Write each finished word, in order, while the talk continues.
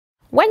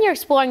When you're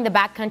exploring the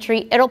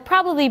backcountry, it'll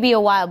probably be a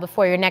while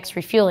before your next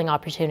refueling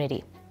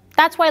opportunity.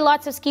 That's why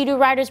lots of SkiDoo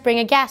riders bring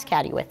a gas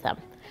caddy with them.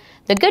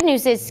 The good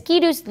news is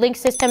SkiDoo's LinQ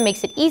system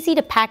makes it easy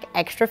to pack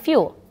extra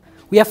fuel.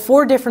 We have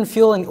 4 different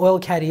fuel and oil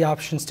caddy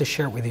options to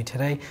share with you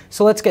today,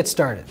 so let's get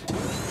started.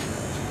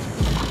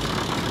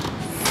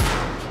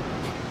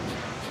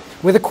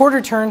 With a quarter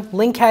turn,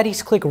 LinQ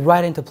caddies click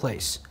right into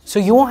place, so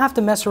you won't have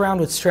to mess around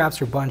with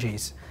straps or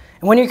bungees.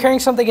 And when you're carrying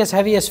something as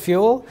heavy as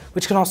fuel,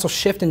 which can also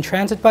shift in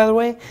transit by the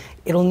way,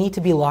 it'll need to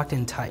be locked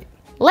in tight.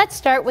 Let's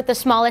start with the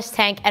smallest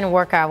tank and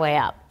work our way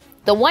up.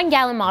 The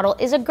 1-gallon model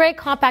is a great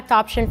compact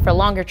option for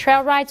longer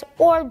trail rides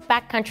or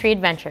backcountry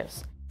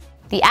adventures.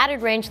 The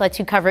added range lets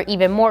you cover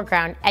even more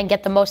ground and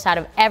get the most out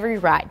of every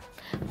ride.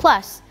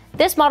 Plus,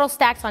 this model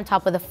stacks on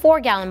top of the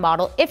 4-gallon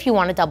model if you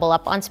want to double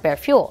up on spare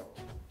fuel.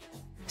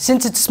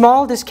 Since it's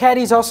small, this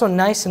caddy is also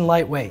nice and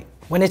lightweight.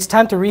 When it's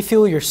time to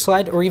refuel your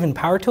sled or even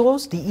power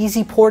tools, the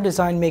easy pour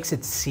design makes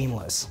it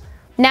seamless.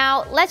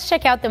 Now, let's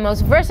check out the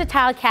most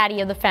versatile caddy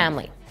of the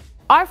family.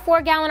 Our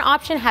 4-gallon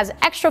option has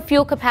extra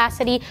fuel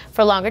capacity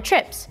for longer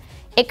trips.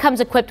 It comes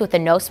equipped with a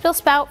no-spill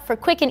spout for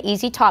quick and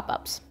easy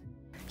top-ups.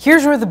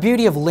 Here's where the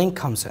beauty of LinQ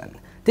comes in.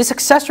 This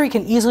accessory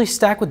can easily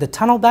stack with the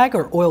tunnel bag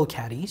or oil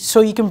caddy,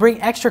 so you can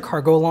bring extra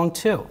cargo along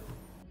too.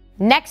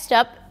 Next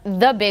up,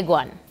 the big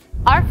one.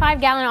 Our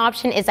 5-gallon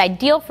option is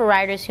ideal for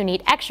riders who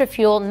need extra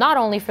fuel not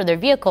only for their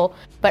vehicle,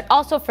 but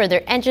also for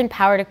their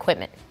engine-powered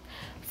equipment.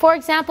 For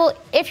example,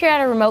 if you're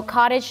at a remote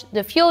cottage,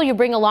 the fuel you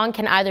bring along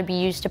can either be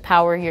used to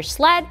power your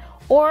sled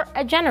or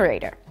a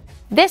generator.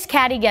 This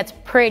caddy gets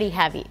pretty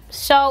heavy,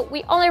 so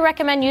we only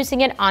recommend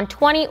using it on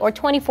 20 or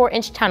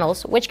 24-inch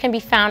tunnels, which can be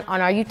found on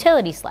our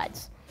utility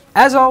sleds.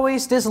 As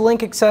always, this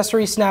LinQ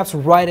accessory snaps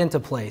right into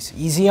place.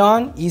 Easy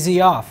on,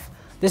 easy off.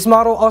 This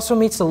model also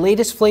meets the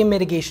latest flame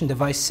mitigation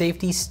device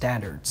safety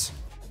standards.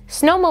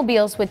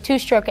 Snowmobiles with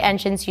 2-stroke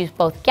engines use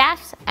both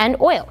gas and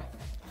oil.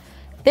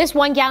 This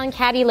 1-gallon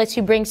caddy lets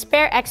you bring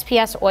spare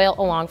XPS oil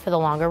along for the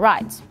longer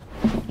rides.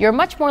 You're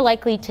much more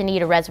likely to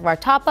need a reservoir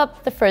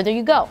top-up the further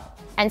you go.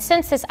 And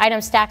since this item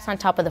stacks on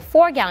top of the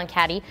 4-gallon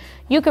caddy,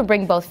 you can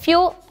bring both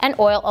fuel and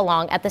oil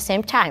along at the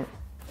same time.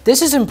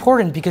 This is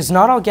important because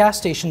not all gas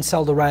stations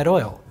sell the right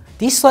oil.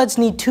 These sleds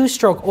need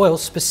 2-stroke oil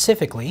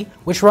specifically,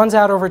 which runs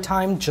out over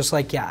time just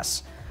like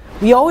gas.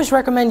 We always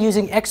recommend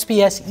using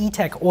XPS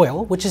E-TEC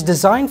oil, which is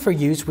designed for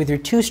use with your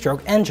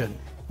 2-stroke engine.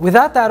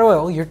 Without that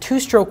oil, your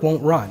 2-stroke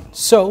won't run,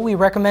 so we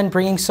recommend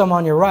bringing some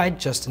on your ride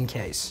just in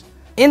case.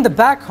 In the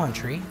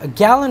backcountry, a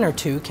gallon or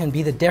 2 can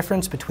be the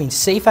difference between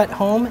safe at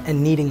home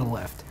and needing a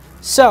lift.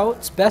 So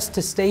it's best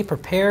to stay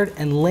prepared,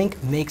 and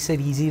LinQ makes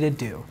it easy to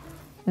do.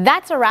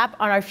 That's a wrap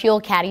on our Fuel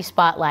Caddy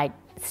Spotlight.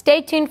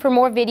 Stay tuned for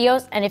more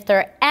videos, and if there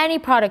are any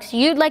products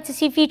you'd like to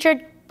see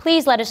featured,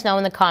 please let us know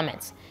in the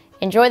comments.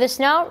 Enjoy the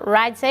snow,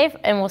 ride safe,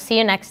 and we'll see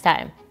you next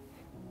time.